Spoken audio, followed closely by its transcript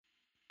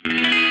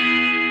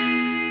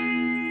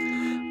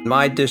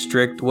My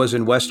district was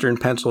in Western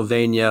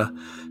Pennsylvania.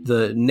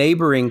 The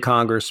neighboring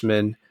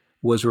congressman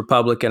was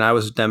Republican. I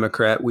was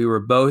Democrat. We were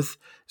both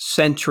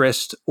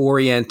centrist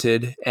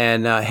oriented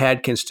and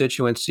had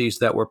constituencies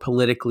that were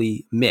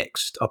politically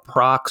mixed,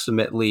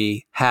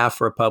 approximately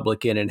half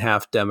Republican and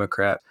half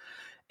Democrat.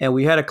 And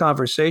we had a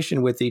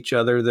conversation with each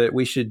other that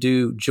we should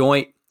do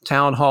joint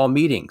town hall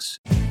meetings.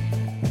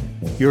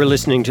 You're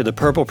listening to The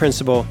Purple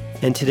Principle,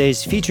 and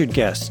today's featured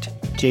guest,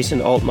 Jason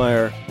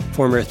Altmaier,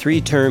 former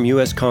three-term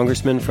U.S.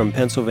 Congressman from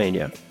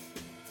Pennsylvania.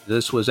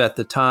 This was at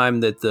the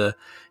time that the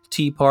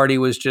Tea Party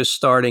was just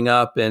starting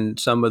up, and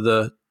some of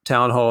the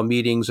town hall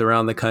meetings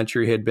around the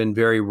country had been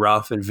very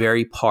rough and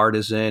very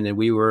partisan, and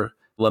we were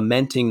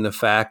lamenting the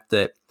fact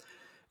that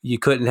you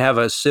couldn't have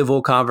a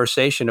civil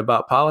conversation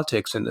about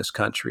politics in this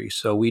country.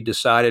 So we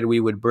decided we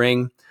would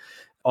bring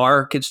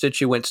our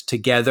constituents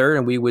together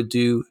and we would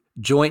do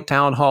joint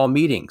town hall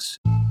meetings.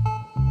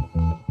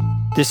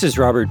 This is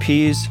Robert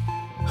Pease,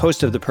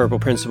 host of The Purple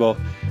Principle.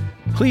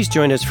 Please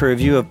join us for a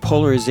view of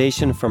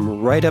polarization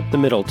from right up the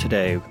middle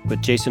today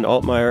with Jason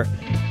Altmaier,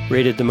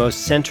 rated the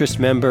most centrist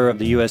member of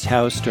the U.S.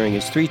 House during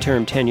his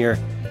three-term tenure,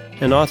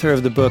 and author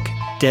of the book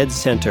Dead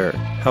Center: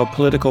 How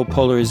Political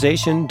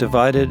Polarization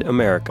Divided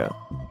America.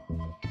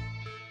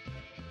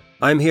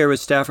 I'm here with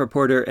staff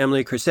reporter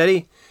Emily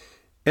Crissetti.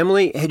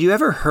 Emily, had you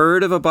ever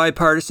heard of a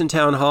bipartisan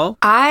town hall?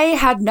 I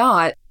had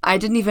not. I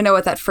didn't even know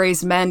what that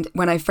phrase meant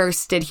when I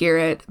first did hear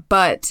it,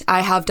 but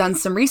I have done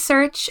some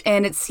research,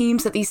 and it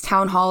seems that these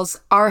town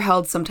halls are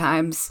held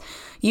sometimes,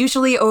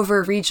 usually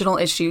over regional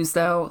issues,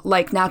 though,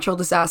 like natural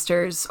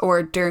disasters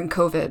or during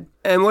COVID.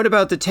 And what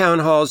about the town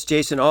halls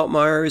Jason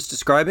Altmaier is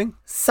describing?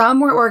 Some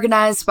were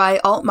organized by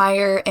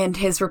Altmaier and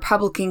his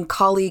Republican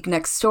colleague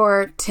next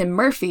door, Tim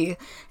Murphy,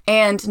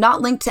 and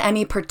not linked to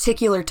any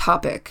particular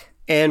topic.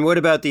 And what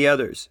about the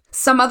others?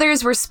 Some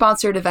others were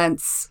sponsored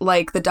events,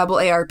 like the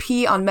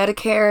AARP on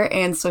Medicare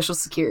and Social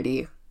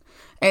Security.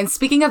 And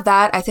speaking of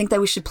that, I think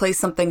that we should play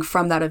something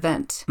from that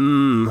event.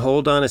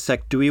 Hold on a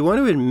sec. Do we want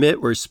to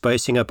admit we're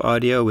spicing up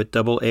audio with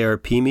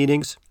AARP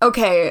meetings?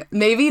 Okay,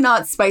 maybe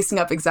not spicing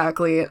up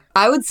exactly.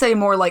 I would say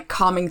more like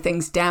calming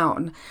things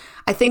down.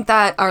 I think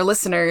that our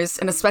listeners,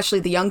 and especially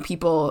the young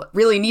people,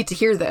 really need to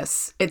hear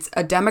this. It's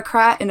a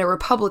Democrat and a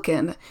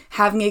Republican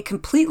having a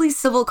completely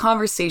civil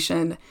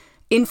conversation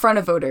in front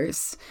of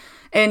voters.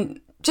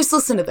 And just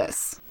listen to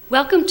this.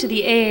 Welcome to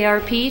the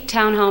AARP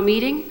Town Hall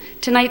meeting.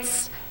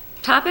 Tonight's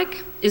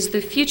topic is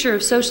the future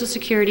of Social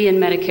Security and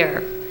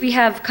Medicare. We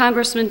have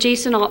Congressman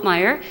Jason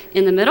Altmaier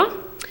in the middle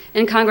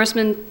and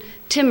Congressman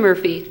Tim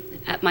Murphy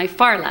at my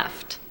far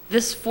left.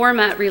 This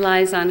format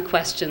relies on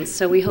questions,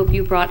 so we hope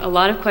you brought a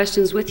lot of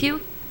questions with you.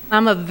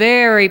 I'm a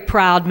very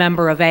proud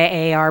member of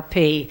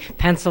AARP,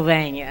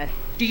 Pennsylvania.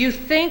 Do you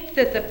think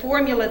that the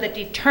formula that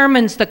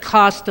determines the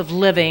cost of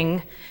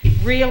living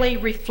really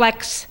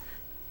reflects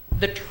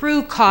the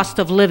true cost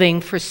of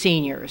living for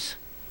seniors?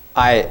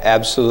 I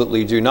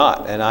absolutely do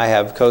not. And I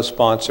have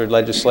co-sponsored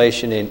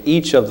legislation in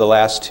each of the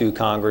last two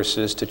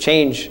Congresses to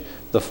change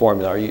the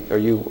formula. Are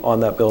you on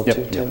that bill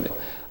too, Tim? Yep.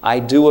 I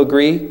do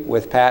agree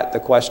with Pat, the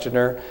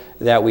questioner,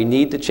 that we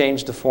need to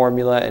change the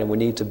formula and we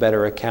need to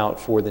better account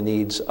for the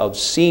needs of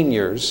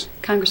seniors.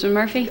 Congressman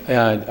Murphy?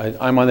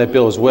 I'm on that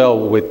bill as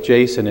well with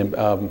Jason,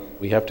 and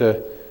we have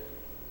to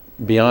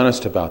be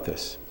honest about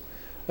this.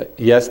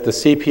 Yes, the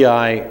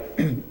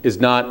CPI is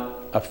not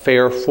a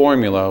fair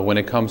formula when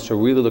it comes to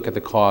really look at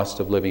the cost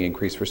of living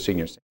increase for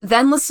seniors.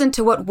 Then listen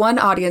to what one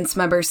audience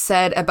member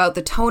said about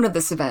the tone of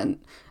this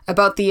event,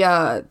 about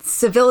the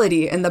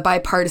civility and the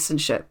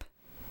bipartisanship.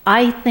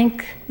 I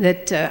think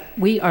that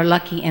we are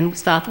lucky in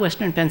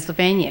southwestern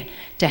Pennsylvania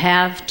to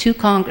have two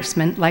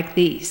congressmen like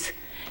these.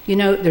 You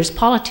know, there's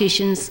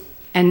politicians,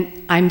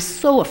 and I'm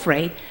so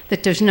afraid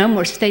that there's no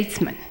more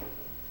statesmen.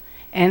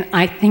 And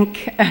I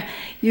think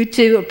you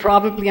two are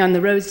probably on the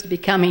roads to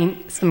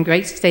becoming some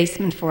great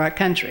statesmen for our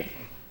country.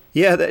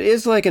 Yeah, that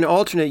is like an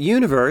alternate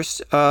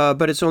universe,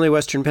 but it's only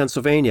Western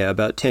Pennsylvania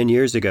about 10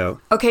 years ago.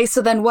 Okay,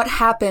 so then what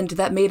happened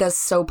that made us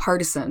so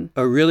partisan?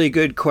 A really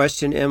good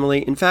question,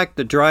 Emily. In fact,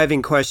 the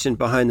driving question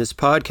behind this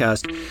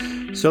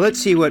podcast. So let's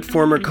see what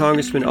former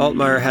Congressman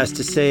Altmaier has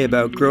to say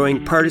about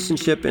growing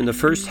partisanship in the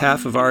first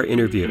half of our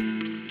interview.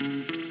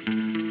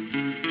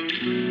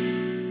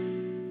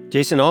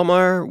 Jason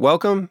Altmaier,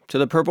 welcome to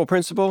The Purple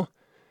Principle.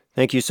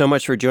 Thank you so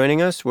much for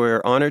joining us.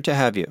 We're honored to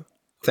have you.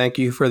 Thank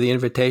you for the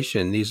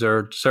invitation. These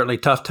are certainly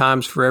tough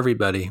times for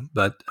everybody,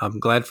 but I'm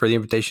glad for the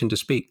invitation to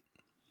speak.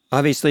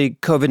 Obviously,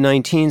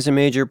 COVID-19 is a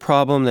major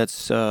problem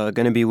that's going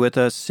to be with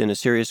us in a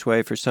serious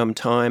way for some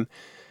time.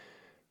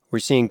 We're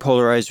seeing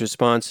polarized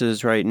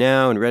responses right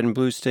now in red and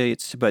blue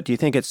states, but do you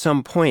think at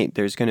some point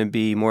there's going to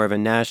be more of a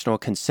national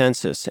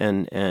consensus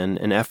and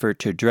an effort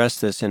to address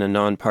this in a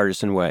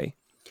nonpartisan way?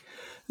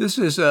 This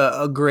is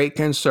a great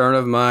concern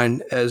of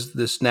mine as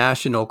this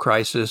national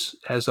crisis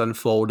has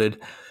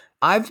unfolded.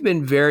 I've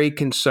been very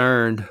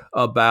concerned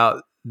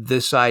about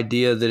this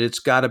idea that it's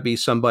got to be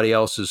somebody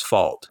else's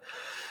fault.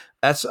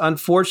 That's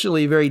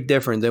unfortunately very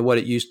different than what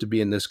it used to be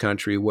in this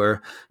country,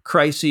 where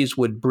crises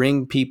would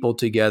bring people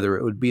together.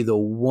 It would be the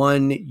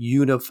one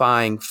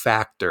unifying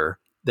factor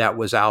that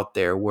was out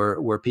there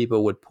where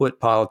people would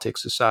put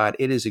politics aside.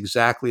 It is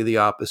exactly the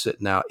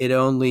opposite now. It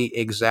only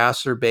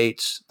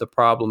exacerbates the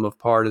problem of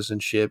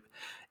partisanship.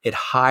 It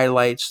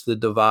highlights the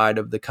divide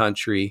of the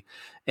country.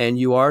 And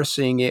you are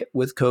seeing it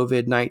with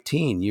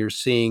COVID-19. You're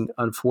seeing,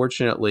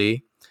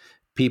 unfortunately,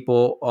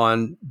 people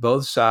on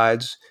both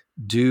sides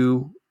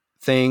do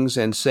things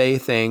and say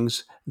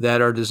things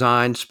that are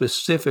designed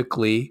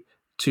specifically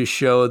to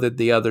show that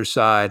the other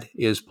side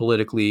is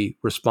politically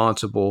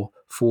responsible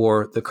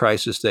for the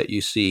crisis that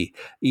you see,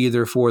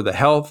 either for the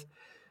health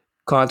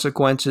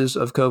consequences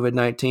of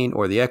COVID-19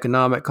 or the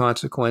economic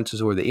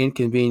consequences or the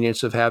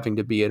inconvenience of having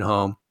to be at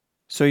home.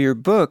 So your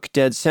book,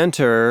 Dead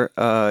Center,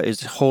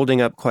 is holding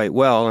up quite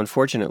well,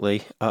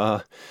 unfortunately.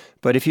 But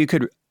if you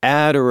could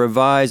add or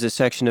revise a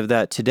section of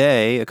that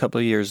today, a couple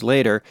of years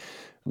later,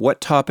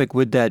 what topic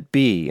would that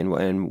be,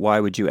 and why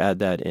would you add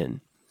that in?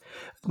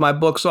 My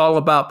book's all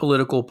about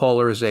political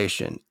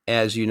polarization,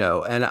 as you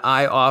know, and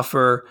I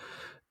offer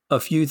a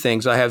few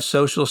things. I have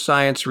social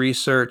science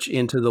research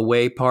into the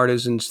way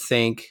partisans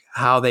think,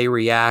 how they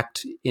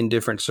react in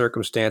different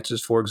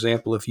circumstances. For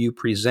example, if you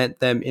present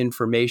them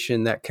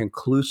information that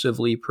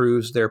conclusively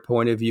proves their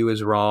point of view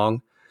is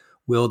wrong,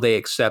 will they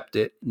accept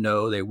it?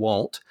 No, they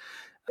won't.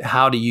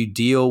 How do you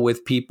deal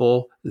with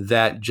people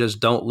that just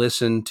don't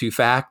listen to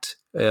fact?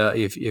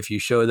 If you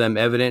show them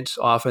evidence,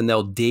 often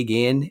they'll dig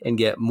in and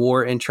get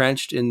more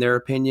entrenched in their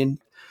opinion.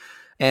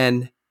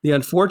 And the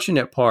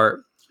unfortunate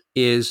part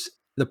is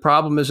the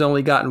problem has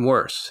only gotten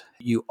worse.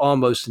 You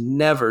almost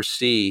never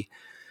see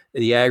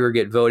the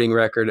aggregate voting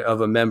record of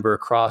a member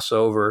cross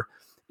over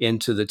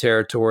into the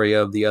territory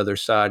of the other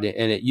side.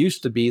 And it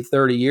used to be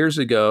 30 years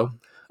ago,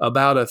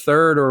 about a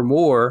third or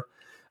more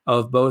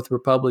of both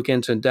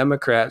Republicans and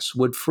Democrats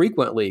would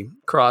frequently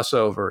cross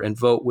over and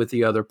vote with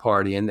the other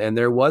party. And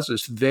there was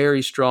this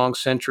very strong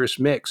centrist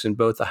mix in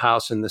both the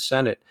House and the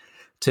Senate.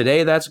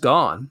 Today, that's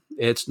gone.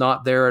 It's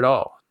not there at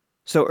all.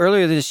 So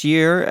earlier this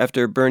year,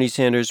 after Bernie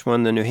Sanders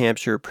won the New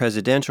Hampshire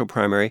presidential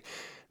primary,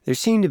 there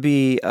seemed to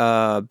be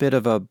a bit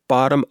of a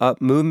bottom-up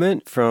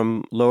movement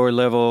from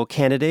lower-level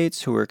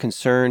candidates who were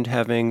concerned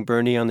having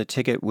Bernie on the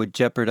ticket would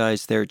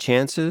jeopardize their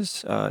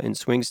chances in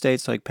swing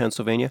states like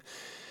Pennsylvania.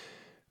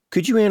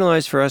 Could you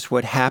analyze for us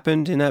what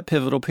happened in that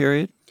pivotal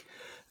period?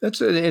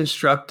 That's an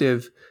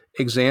instructive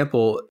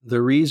example.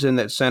 The reason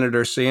that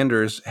Senator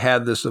Sanders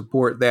had the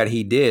support that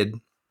he did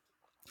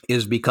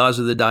is because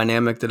of the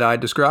dynamic that I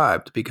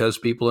described, because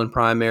people in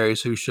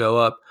primaries who show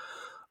up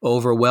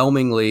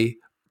overwhelmingly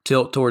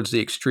tilt towards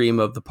the extreme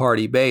of the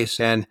party base.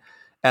 And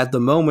at the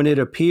moment it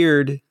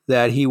appeared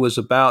that he was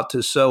about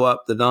to sew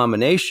up the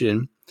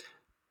nomination,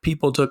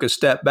 people took a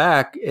step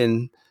back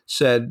and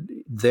said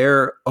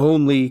their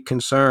only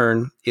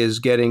concern is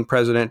getting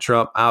President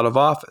Trump out of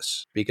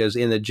office, because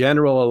in the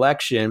general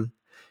election,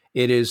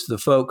 it is the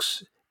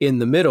folks in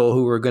the middle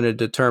who are going to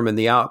determine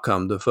the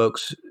outcome, the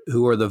folks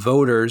who are the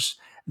voters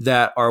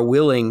that are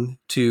willing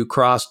to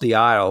cross the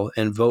aisle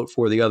and vote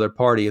for the other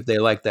party if they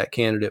like that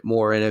candidate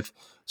more. And if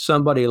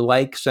somebody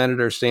like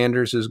Senator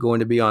Sanders is going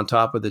to be on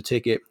top of the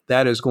ticket,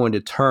 that is going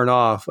to turn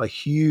off a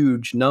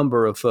huge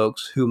number of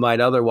folks who might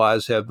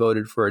otherwise have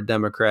voted for a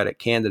Democratic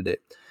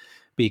candidate,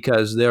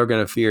 because they're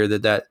going to fear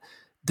that that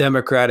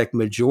Democratic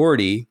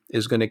majority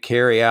is going to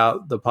carry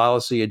out the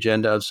policy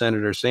agenda of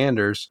Senator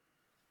Sanders.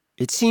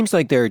 It seems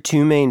like there are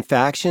two main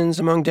factions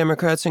among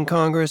Democrats in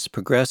Congress,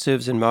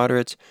 progressives and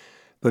moderates,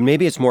 but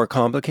maybe it's more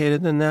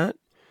complicated than that.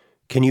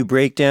 Can you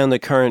break down the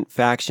current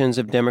factions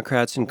of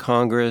Democrats in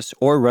Congress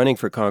or running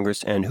for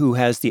Congress, and who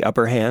has the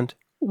upper hand?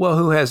 Well,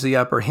 who has the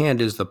upper hand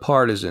is the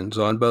partisans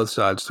on both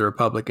sides, the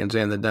Republicans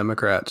and the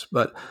Democrats.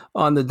 But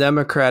on the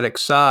Democratic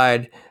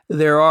side,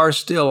 there are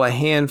still a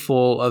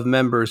handful of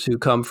members who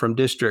come from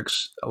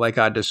districts, like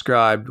I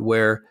described,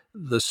 where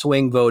the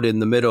swing vote in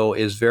the middle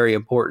is very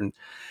important.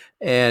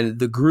 And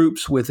the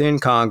groups within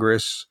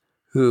Congress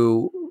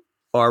who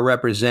are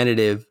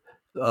representative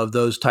of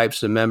those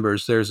types of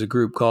members, there's a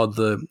group called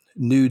the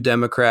New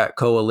Democrat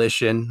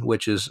Coalition,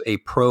 which is a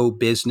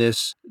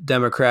pro-business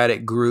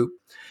Democratic group.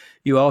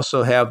 You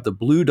also have the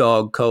Blue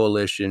Dog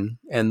Coalition,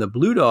 and the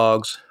Blue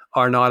Dogs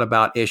are not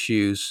about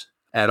issues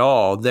at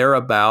all. They're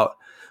about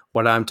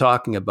what I'm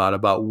talking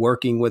about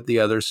working with the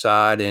other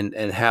side and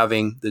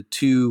having the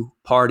two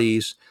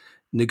parties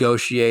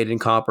negotiate and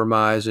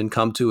compromise and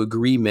come to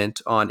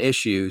agreement on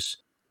issues.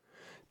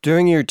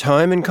 During your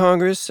time in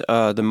Congress,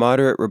 the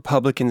moderate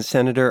Republican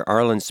Senator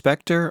Arlen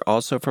Specter,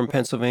 also from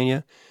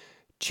Pennsylvania,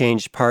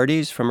 changed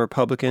parties from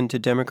Republican to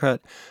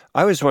Democrat.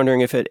 I was wondering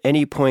if at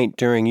any point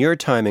during your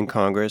time in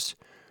Congress,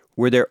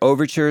 were there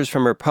overtures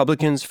from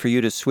Republicans for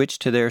you to switch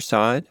to their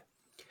side?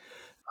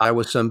 I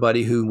was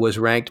somebody who was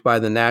ranked by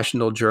the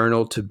National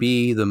Journal to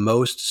be the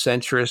most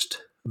centrist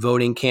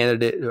voting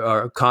candidate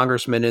or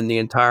congressman in the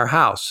entire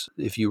House.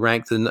 If you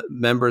rank the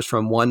members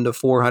from 1 to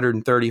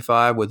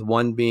 435, with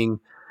 1 being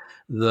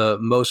the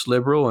most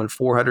liberal and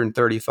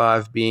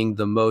 435 being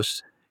the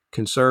most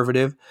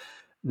conservative,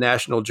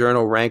 National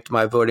Journal ranked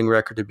my voting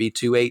record to be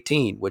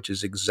 218, which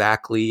is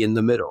exactly in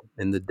the middle,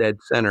 in the dead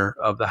center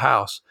of the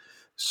House.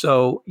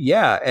 So,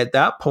 yeah, at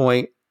that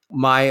point,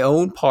 my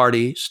own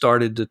party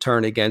started to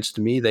turn against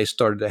me. They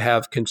started to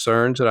have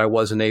concerns that I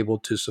wasn't able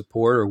to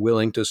support or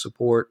willing to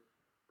support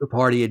the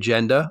party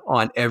agenda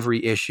on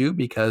every issue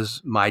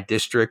because my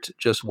district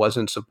just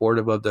wasn't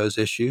supportive of those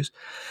issues.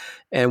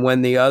 And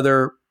when the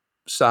other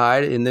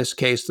side, in this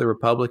case, the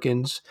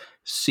Republicans,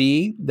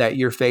 see that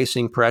you're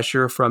facing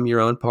pressure from your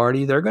own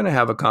party, they're going to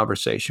have a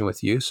conversation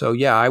with you. So,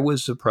 yeah, I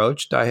was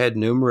approached. I had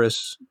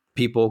numerous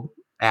people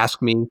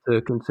ask me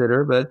to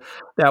consider, but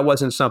that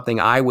wasn't something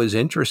I was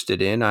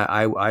interested in.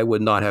 I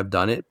would not have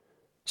done it.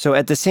 So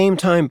at the same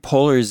time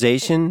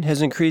polarization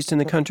has increased in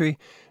the country,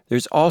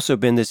 there's also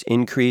been this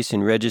increase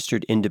in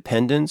registered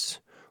independents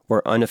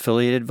or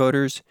unaffiliated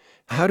voters.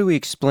 How do we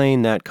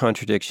explain that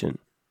contradiction?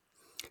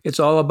 It's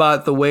all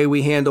about the way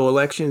we handle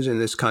elections in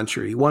this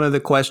country. One of the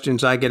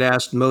questions I get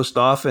asked most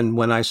often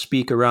when I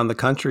speak around the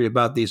country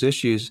about these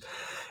issues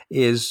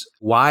is,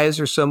 why is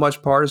there so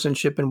much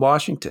partisanship in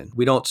Washington?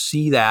 We don't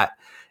see that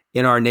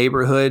in our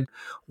neighborhood.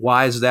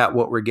 Why is that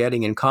what we're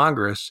getting in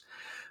Congress?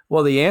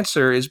 Well, the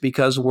answer is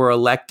because we're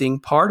electing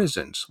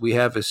partisans. We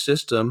have a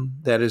system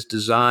that is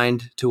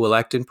designed to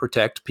elect and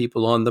protect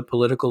people on the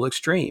political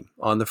extreme,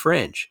 on the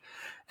fringe.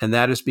 And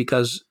that is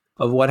because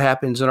of what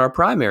happens in our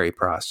primary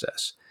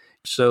process.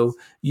 So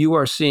you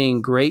are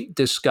seeing great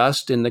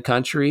disgust in the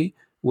country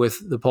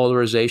with the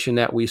polarization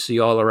that we see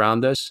all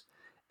around us.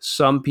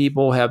 Some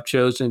people have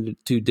chosen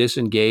to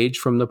disengage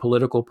from the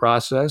political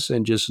process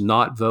and just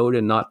not vote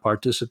and not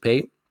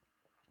participate.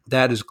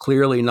 That is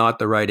clearly not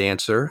the right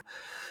answer.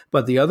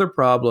 But the other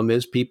problem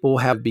is people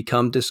have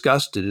become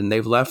disgusted and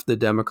they've left the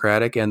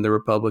Democratic and the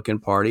Republican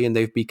Party and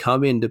they've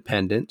become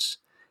independents.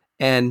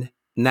 And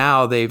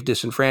now they've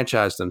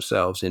disenfranchised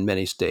themselves in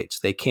many states.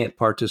 They can't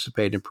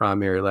participate in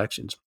primary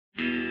elections.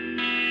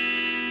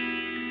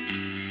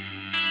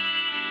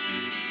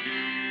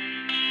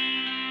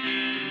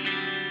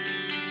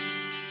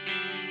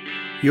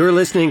 You're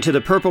listening to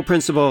The Purple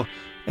Principle,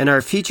 and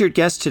our featured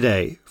guest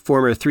today,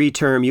 former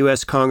three-term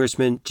U.S.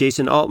 Congressman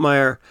Jason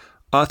Altmaier,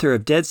 author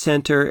of Dead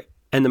Center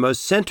and the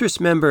most centrist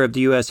member of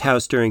the U.S.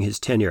 House during his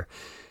tenure.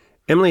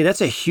 Emily,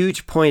 that's a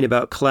huge point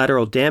about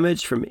collateral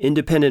damage from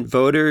independent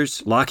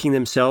voters locking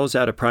themselves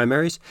out of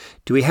primaries.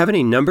 Do we have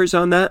any numbers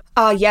on that?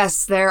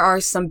 Yes, there are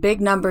some big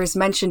numbers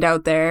mentioned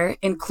out there,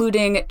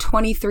 including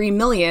 23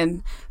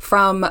 million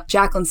from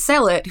Jacqueline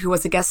Salet, who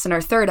was a guest in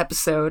our third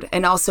episode,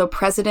 and also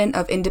president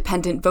of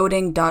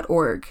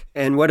independentvoting.org.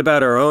 And what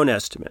about our own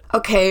estimate?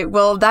 Okay,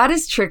 well, that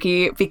is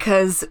tricky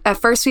because at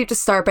first we have to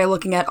start by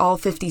looking at all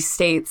 50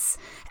 states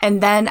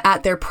and then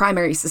at their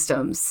primary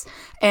systems,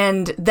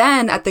 and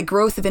then at the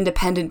growth of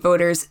independent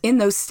voters in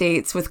those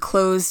states with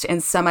closed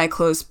and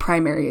semi-closed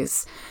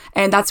primaries.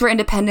 And that's where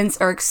independents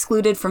are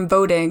excluded from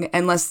voting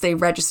unless they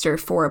register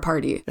for a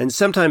party. And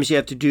sometimes you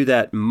have to do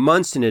that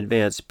months in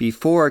advance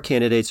before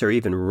candidates are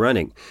even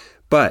running.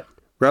 But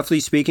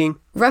roughly speaking,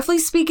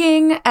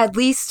 at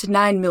least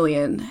 9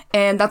 million.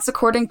 And that's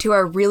according to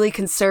our really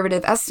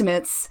conservative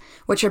estimates,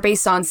 which are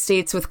based on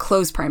states with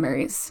closed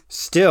primaries.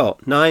 Still,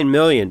 9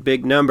 million,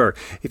 big number.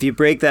 If you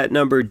break that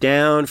number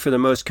down for the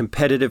most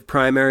competitive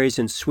primaries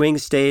in swing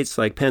states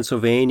like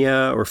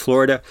Pennsylvania or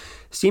Florida,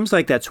 seems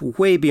like that's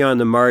way beyond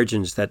the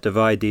margins that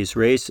divide these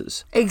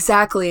races.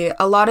 Exactly.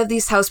 A lot of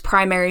these House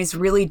primaries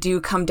really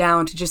do come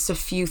down to just a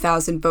few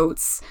thousand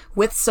votes,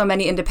 with so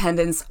many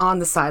independents on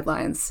the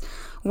sidelines.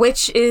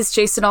 Which is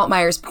Jason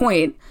Altmaier's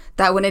point,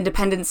 that when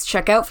independents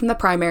check out from the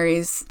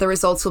primaries, the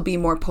results will be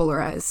more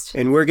polarized.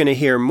 And we're going to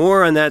hear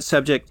more on that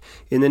subject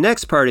in the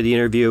next part of the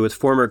interview with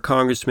former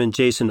Congressman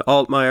Jason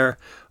Altmaier,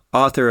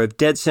 author of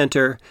Dead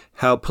Center,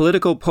 How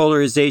Political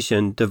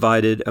Polarization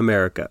Divided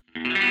America.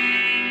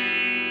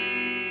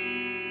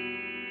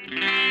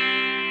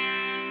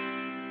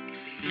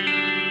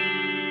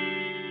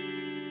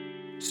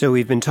 So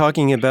we've been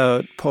talking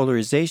about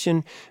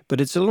polarization,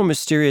 but it's a little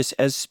mysterious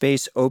as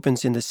space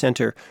opens in the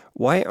center.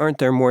 Why aren't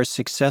there more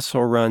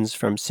successful runs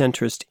from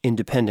centrist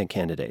independent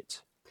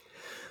candidates?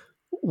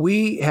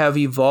 We have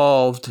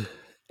evolved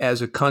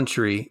as a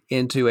country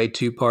into a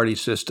two-party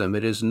system.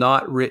 It is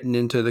not written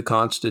into the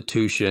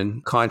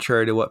Constitution,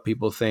 contrary to what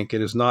people think.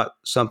 It is not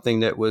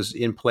something that was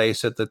in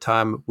place at the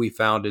time we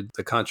founded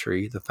the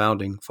country. The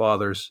founding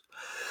fathers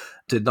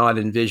did not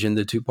envision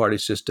the two-party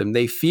system.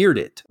 They feared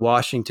it.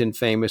 Washington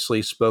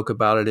famously spoke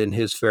about it in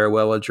his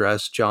farewell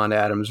address. John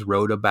Adams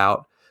wrote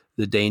about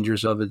the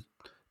dangers of a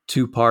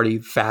two-party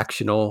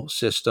factional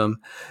system.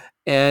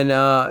 And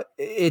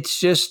it's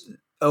just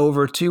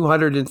over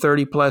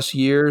 230 plus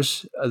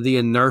years, the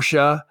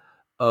inertia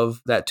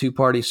of that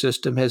two-party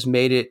system has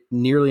made it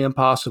nearly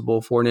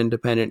impossible for an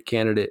independent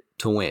candidate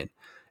to win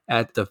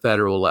at the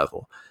federal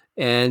level.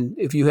 And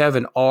if you have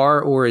an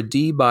R or a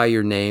D by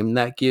your name,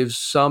 that gives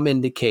some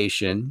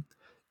indication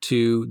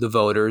to the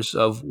voters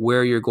of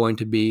where you're going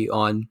to be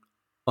on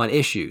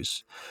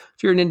issues.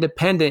 If you're an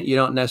independent, you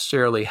don't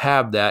necessarily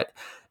have that.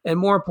 And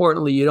more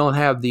importantly, you don't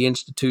have the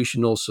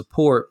institutional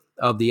support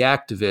of the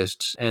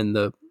activists and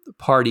the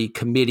party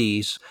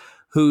committees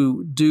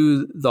who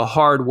do the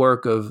hard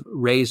work of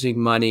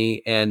raising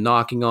money and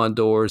knocking on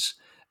doors.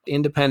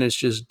 Independents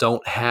just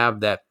don't have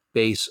that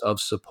base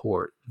of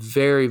support.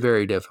 Very,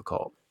 very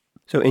difficult.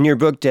 So in your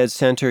book, Dead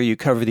Center, you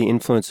cover the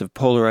influence of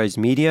polarized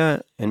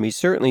media, and we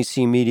certainly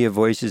see media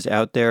voices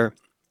out there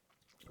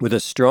with a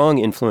strong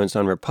influence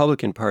on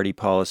Republican Party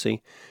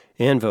policy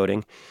and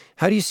voting.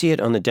 How do you see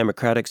it on the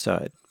Democratic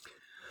side?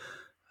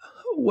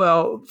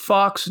 Well,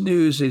 Fox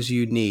News is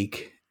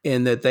unique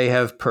in that they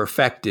have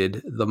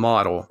perfected the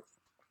model.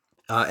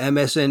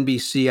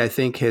 MSNBC, I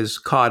think, has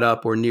caught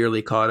up or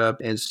nearly caught up,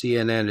 and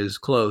CNN is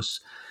close.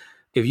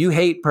 If you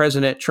hate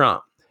President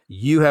Trump,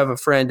 you have a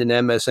friend in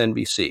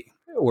MSNBC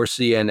or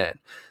CNN.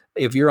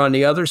 If you're on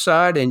the other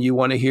side and you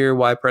want to hear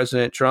why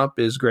President Trump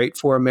is great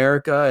for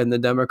America and the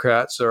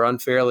Democrats are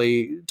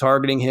unfairly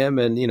targeting him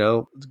and,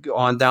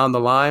 on down the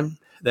line,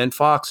 then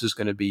Fox is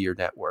going to be your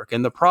network.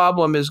 And the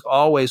problem is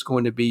always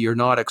going to be you're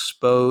not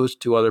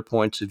exposed to other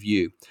points of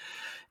view.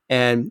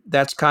 And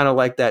that's kind of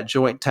like that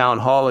joint town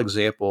hall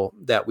example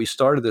that we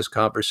started this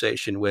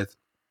conversation with.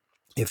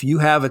 If you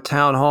have a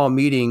town hall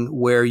meeting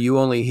where you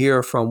only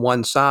hear from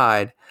one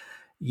side,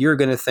 you're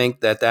going to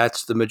think that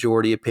that's the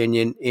majority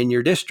opinion in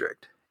your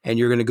district. And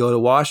you're going to go to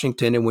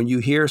Washington, and when you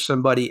hear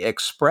somebody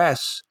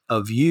express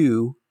a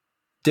view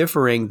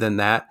differing than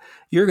that,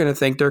 you're going to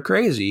think they're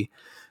crazy.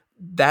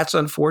 That's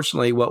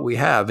unfortunately what we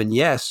have. And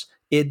yes,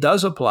 it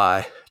does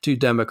apply to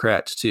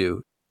Democrats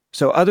too.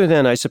 So other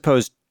than, I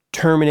suppose,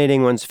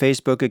 terminating one's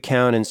Facebook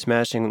account and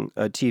smashing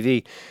a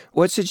TV,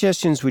 what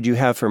suggestions would you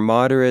have for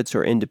moderates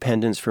or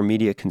independents for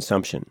media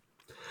consumption?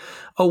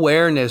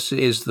 Awareness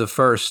is the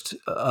first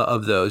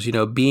of those,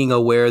 being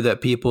aware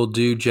that people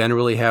do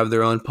generally have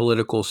their own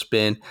political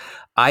spin.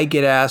 I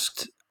get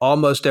asked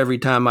almost every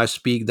time I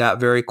speak, that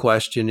very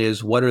question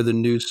is, what are the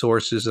news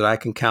sources that I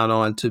can count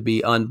on to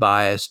be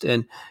unbiased?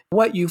 And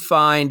what you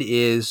find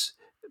is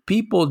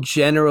people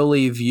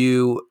generally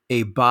view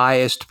a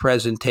biased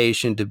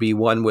presentation to be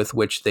one with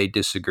which they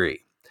disagree.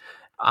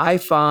 I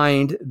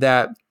find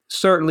that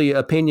certainly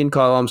opinion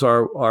columns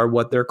are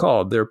what they're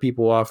called. They're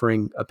people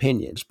offering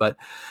opinions. But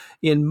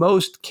in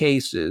most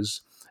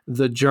cases,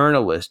 the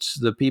journalists,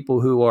 the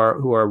people who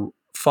are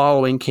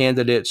following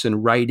candidates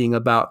and writing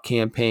about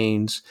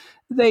campaigns,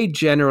 they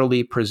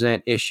generally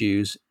present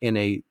issues in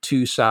a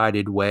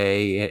two-sided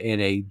way, in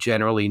a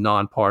generally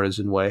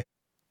nonpartisan way.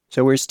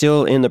 So we're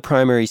still in the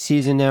primary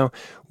season now.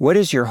 What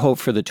is your hope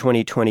for the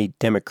 2020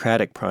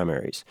 Democratic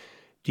primaries?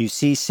 Do you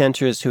see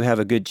centrists who have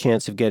a good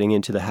chance of getting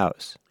into the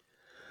House?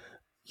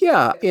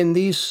 Yeah, in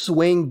these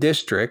swing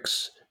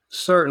districts,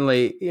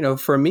 certainly,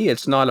 for me,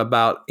 it's not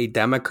about a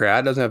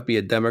Democrat. It doesn't have to be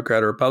a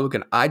Democrat or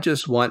Republican. I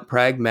just want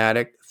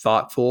pragmatic,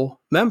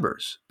 thoughtful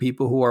members,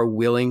 people who are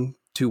willing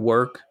to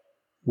work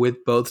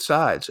with both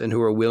sides and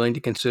who are willing to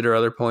consider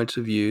other points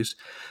of views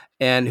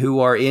and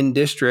who are in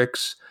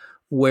districts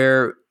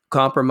where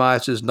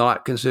compromise is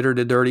not considered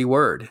a dirty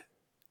word.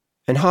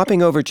 And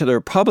hopping over to the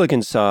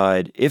Republican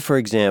side, if, for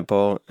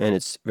example, and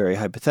it's very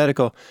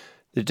hypothetical,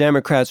 the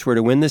Democrats were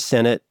to win the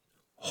Senate,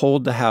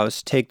 hold the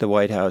House, take the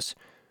White House,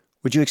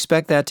 would you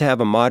expect that to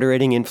have a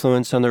moderating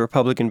influence on the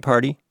Republican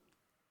Party?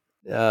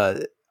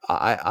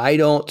 I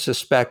don't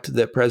suspect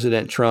that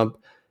President Trump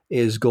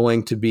is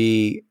going to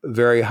be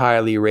very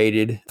highly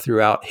rated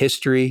throughout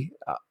history.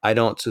 I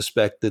don't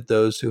suspect that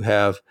those who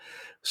have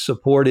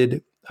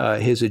supported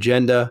his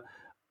agenda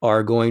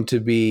are going to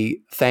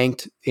be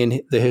thanked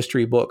in the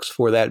history books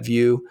for that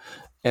view.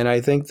 And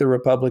I think the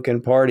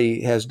Republican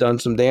Party has done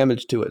some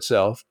damage to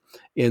itself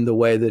in the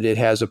way that it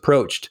has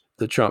approached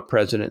the Trump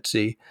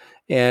presidency.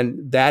 And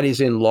that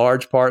is in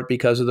large part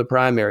because of the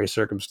primary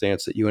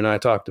circumstance that you and I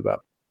talked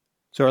about.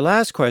 So our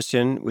last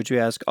question, which we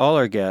ask all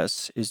our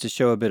guests, is to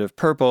show a bit of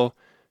purple,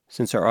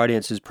 since our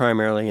audience is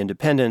primarily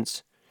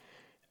independents.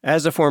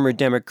 As a former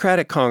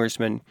Democratic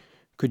congressman,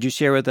 could you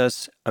share with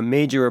us a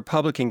major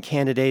Republican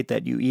candidate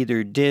that you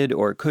either did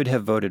or could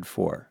have voted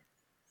for?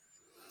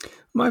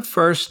 My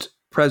first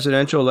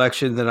presidential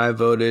election that I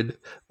voted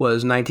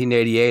was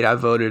 1988. I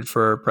voted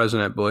for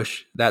President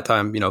Bush, that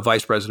time,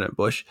 Vice President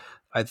Bush.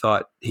 I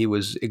thought he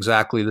was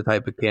exactly the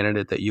type of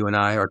candidate that you and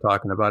I are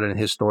talking about. And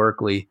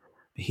historically,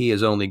 he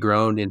has only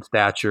grown in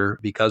stature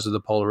because of the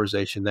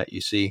polarization that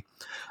you see.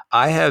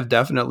 I have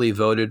definitely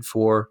voted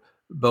for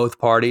both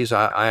parties.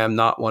 I am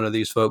not one of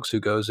these folks who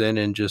goes in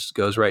and just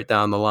goes right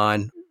down the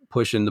line,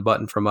 pushing the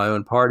button for my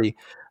own party.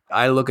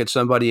 I look at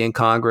somebody in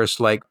Congress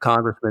like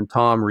Congressman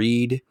Tom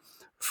Reed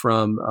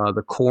from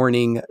the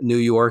Corning, New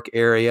York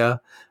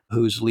area,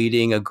 who's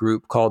leading a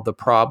group called the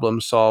Problem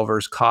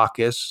Solvers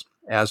Caucus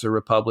as a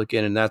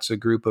Republican. And that's a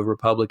group of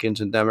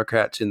Republicans and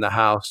Democrats in the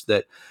House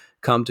that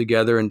come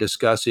together and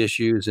discuss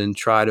issues and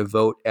try to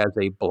vote as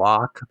a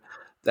bloc.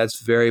 That's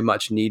very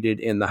much needed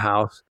in the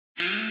House.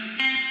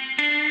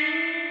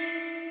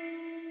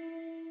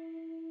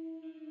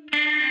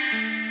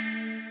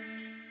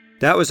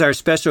 That was our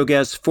special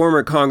guest,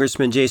 former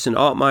Congressman Jason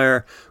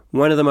Altmaier,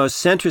 one of the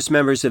most centrist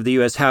members of the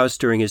U.S. House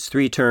during his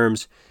 3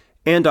 terms,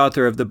 and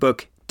author of the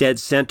book Dead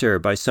Center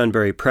by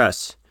Sunbury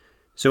Press.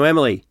 So,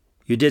 Emily,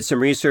 You did some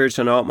research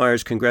on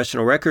Altmaier's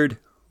congressional record.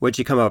 What'd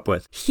you come up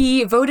with?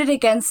 He voted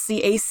against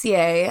the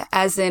ACA,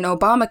 as in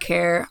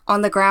Obamacare,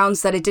 on the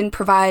grounds that it didn't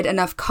provide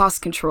enough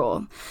cost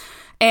control.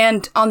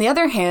 And on the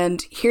other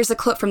hand, here's a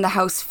clip from the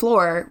House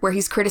floor where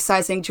he's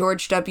criticizing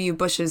George W.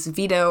 Bush's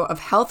veto of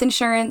health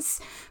insurance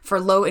for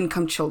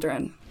low-income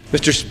children.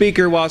 Mr.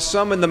 Speaker, while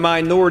some in the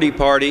minority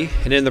party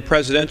and in the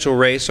presidential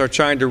race are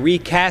trying to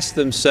recast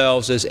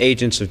themselves as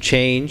agents of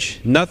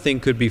change, nothing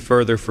could be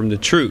further from the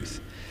truth.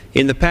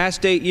 In the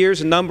past 8 years,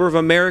 the number of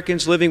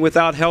Americans living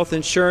without health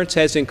insurance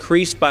has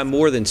increased by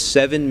more than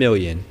 7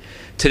 million.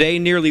 Today,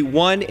 nearly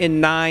 1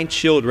 in 9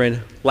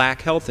 children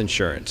lack health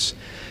insurance.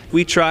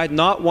 We tried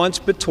not once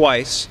but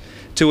twice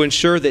to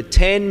ensure that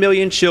 10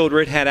 million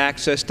children had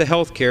access to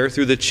health care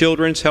through the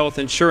Children's Health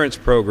Insurance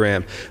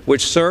Program,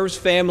 which serves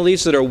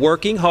families that are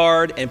working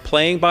hard and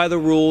playing by the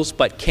rules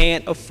but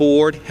can't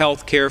afford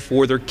health care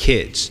for their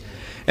kids.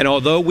 And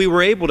although we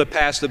were able to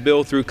pass the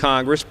bill through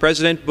Congress,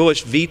 President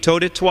Bush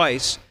vetoed it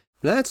twice.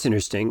 That's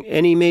interesting.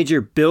 Any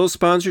major bill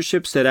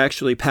sponsorships that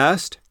actually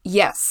passed?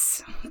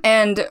 Yes.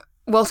 And,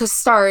 well, to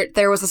start,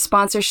 there was a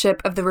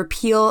sponsorship of the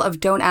repeal of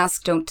Don't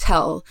Ask, Don't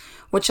Tell,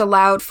 which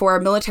allowed for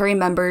military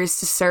members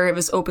to serve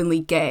as openly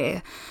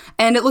gay.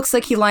 And it looks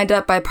like he lined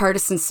up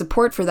bipartisan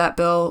support for that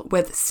bill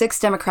with 6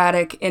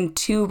 Democratic and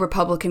 2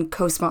 Republican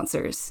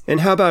co-sponsors. And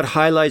how about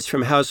highlights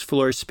from House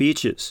floor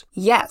speeches?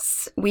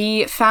 Yes,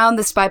 we found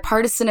this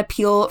bipartisan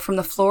appeal from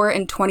the floor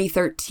in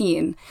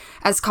 2013,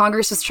 as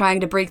Congress was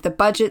trying to break the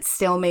budget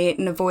stalemate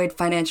and avoid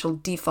financial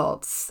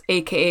defaults,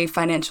 aka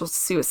financial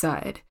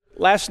suicide.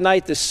 Last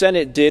night, the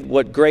Senate did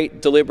what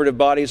great deliberative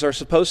bodies are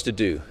supposed to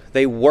do.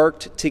 They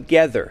worked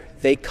together.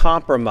 They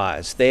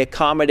compromised. They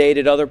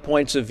accommodated other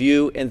points of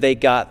view, and they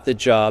got the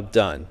job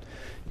done.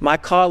 My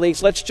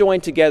colleagues, let's join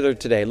together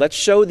today. Let's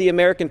show the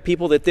American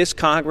people that this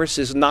Congress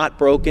is not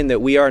broken,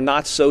 that we are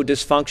not so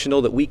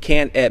dysfunctional, that we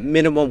can't, at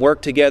minimum,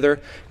 work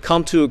together,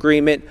 come to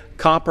agreement,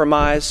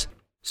 compromise.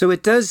 So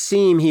it does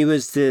seem he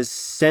was this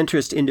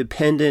centrist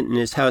independent in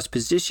his House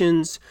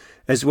positions,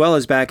 as well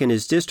as back in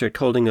his district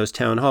holding those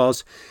town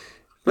halls.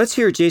 Let's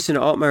hear Jason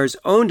Altmaier's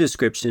own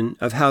description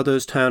of how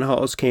those town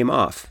halls came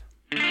off.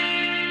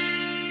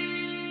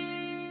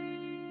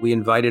 We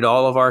invited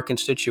all of our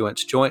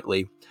constituents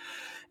jointly,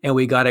 and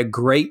we got a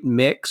great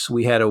mix.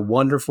 We had a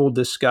wonderful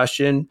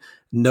discussion,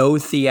 no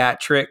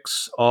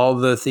theatrics, all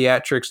the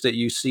theatrics that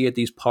you see at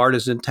these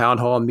partisan town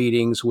hall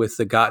meetings with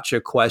the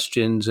gotcha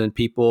questions and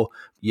people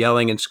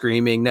yelling and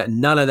screaming.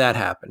 None of that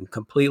happened.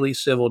 Completely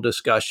civil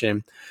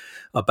discussion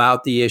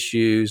about the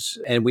issues,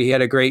 and we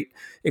had a great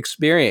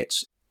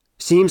experience.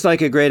 Seems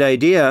like a great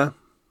idea,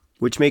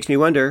 which makes me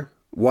wonder,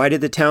 why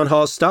did the town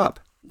halls stop?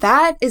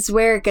 That is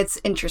where it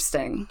gets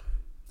interesting.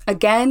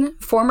 Again,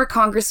 former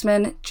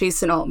Congressman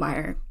Jason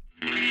Altmaier.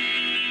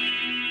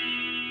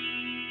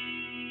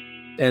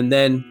 And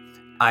then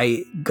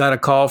I got a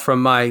call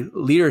from my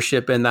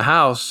leadership in the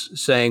House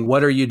saying,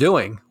 what are you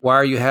doing? Why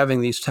are you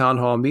having these town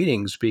hall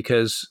meetings?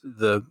 Because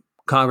the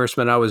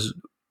congressman I was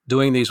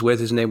doing these with,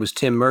 his name was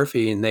Tim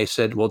Murphy, and they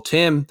said, well,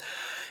 Tim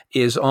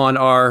is on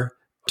our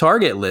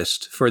target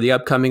list for the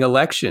upcoming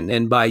election.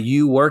 And by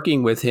you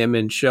working with him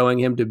and showing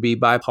him to be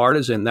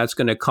bipartisan, that's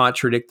going to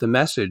contradict the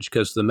message,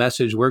 because the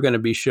message we're going to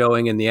be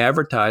showing in the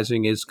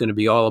advertising is going to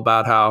be all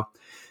about how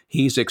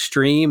he's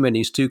extreme and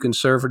he's too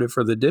conservative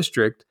for the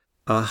district.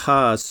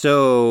 Aha,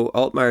 so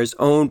Altmaier's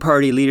own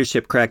party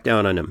leadership cracked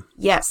down on him.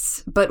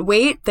 Yes, but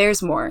wait,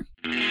 there's more.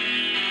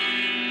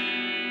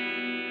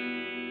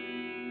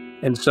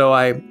 And so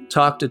I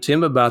talked to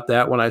Tim about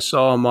that when I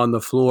saw him on the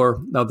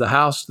floor of the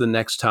House the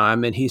next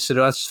time. And he said,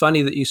 oh, it's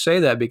funny that you say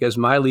that, because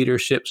my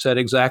leadership said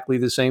exactly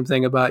the same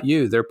thing about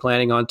you. They're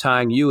planning on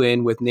tying you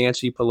in with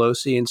Nancy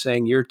Pelosi and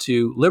saying you're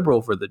too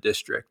liberal for the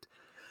district.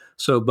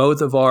 So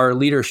both of our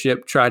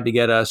leadership tried to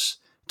get us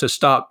to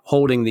stop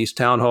holding these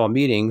town hall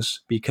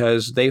meetings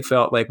because they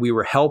felt like we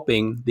were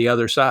helping the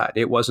other side.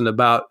 It wasn't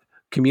about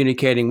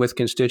communicating with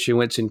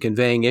constituents and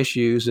conveying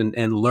issues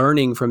and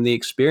learning from the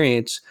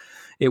experience.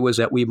 It was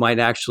that we might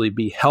actually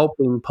be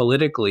helping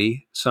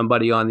politically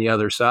somebody on the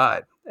other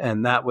side.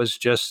 And that was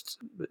just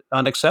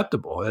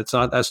unacceptable.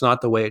 That's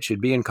not the way it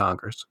should be in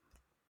Congress.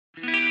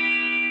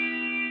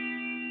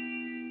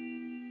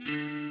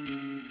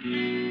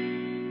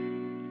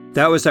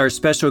 That was our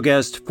special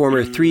guest,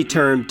 former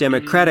 3-term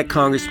Democratic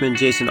Congressman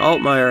Jason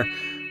Altmaier,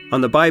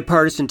 on the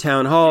bipartisan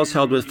town halls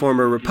held with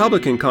former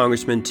Republican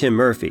Congressman Tim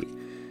Murphy.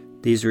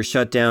 These were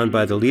shut down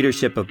by the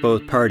leadership of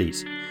both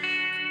parties.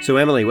 So,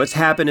 Emily, what's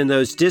happened in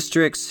those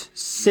districts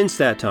since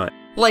that time?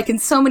 Like in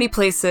so many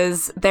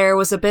places, there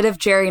was a bit of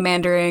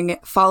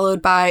gerrymandering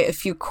followed by a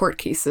few court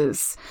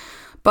cases.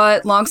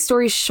 But long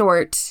story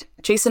short,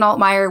 Jason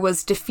Altmaier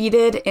was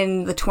defeated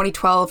in the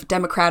 2012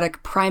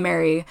 Democratic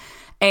primary,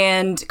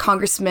 and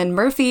Congressman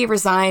Murphy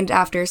resigned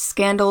after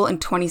scandal in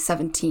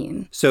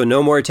 2017. So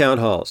no more town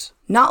halls.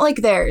 Not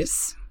like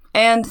theirs.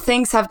 And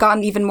things have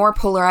gotten even more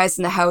polarized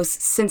in the House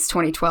since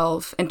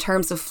 2012 in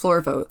terms of floor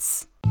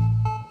votes.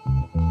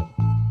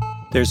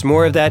 There's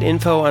more of that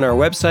info on our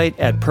website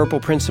at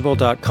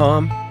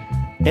purpleprinciple.com.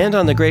 and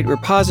on the great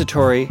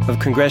repository of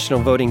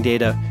congressional voting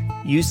data,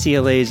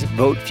 UCLA's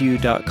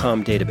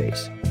VoteView.com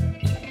database.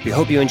 We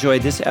hope you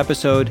enjoyed this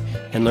episode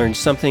and learned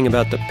something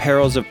about the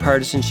perils of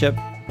partisanship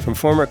from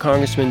former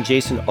Congressman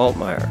Jason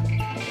Altmaier.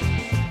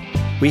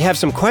 We have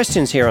some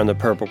questions here on the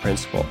Purple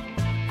Principle.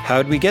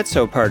 How did we get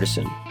so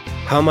partisan?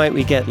 How might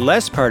we get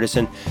less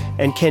partisan?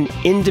 And can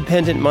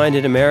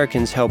independent-minded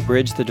Americans help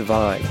bridge the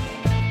divide?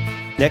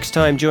 Next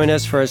time, join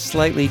us for a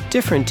slightly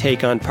different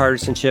take on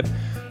partisanship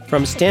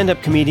from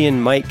stand-up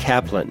comedian Mike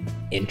Kaplan.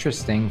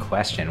 Interesting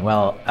question.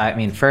 Well,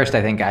 first,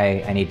 I think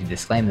I need to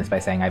disclaim this by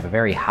saying I have a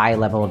very high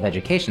level of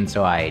education,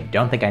 so I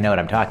don't think I know what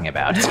I'm talking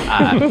about.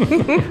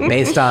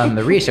 Based on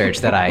the research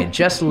that I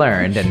just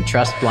learned and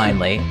trust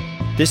blindly.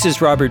 This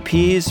is Robert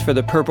Pease for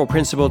the Purple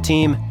Principle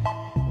team.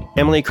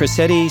 Emily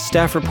Crissetti,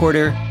 staff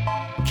reporter.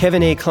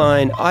 Kevin A.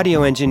 Klein,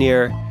 audio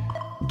engineer.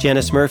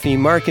 Janice Murphy,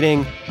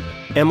 marketing.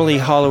 Emily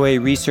Holloway,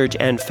 research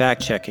and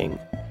fact-checking.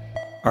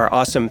 Our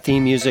awesome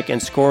theme music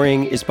and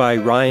scoring is by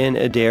Ryan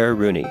Adair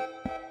Rooney.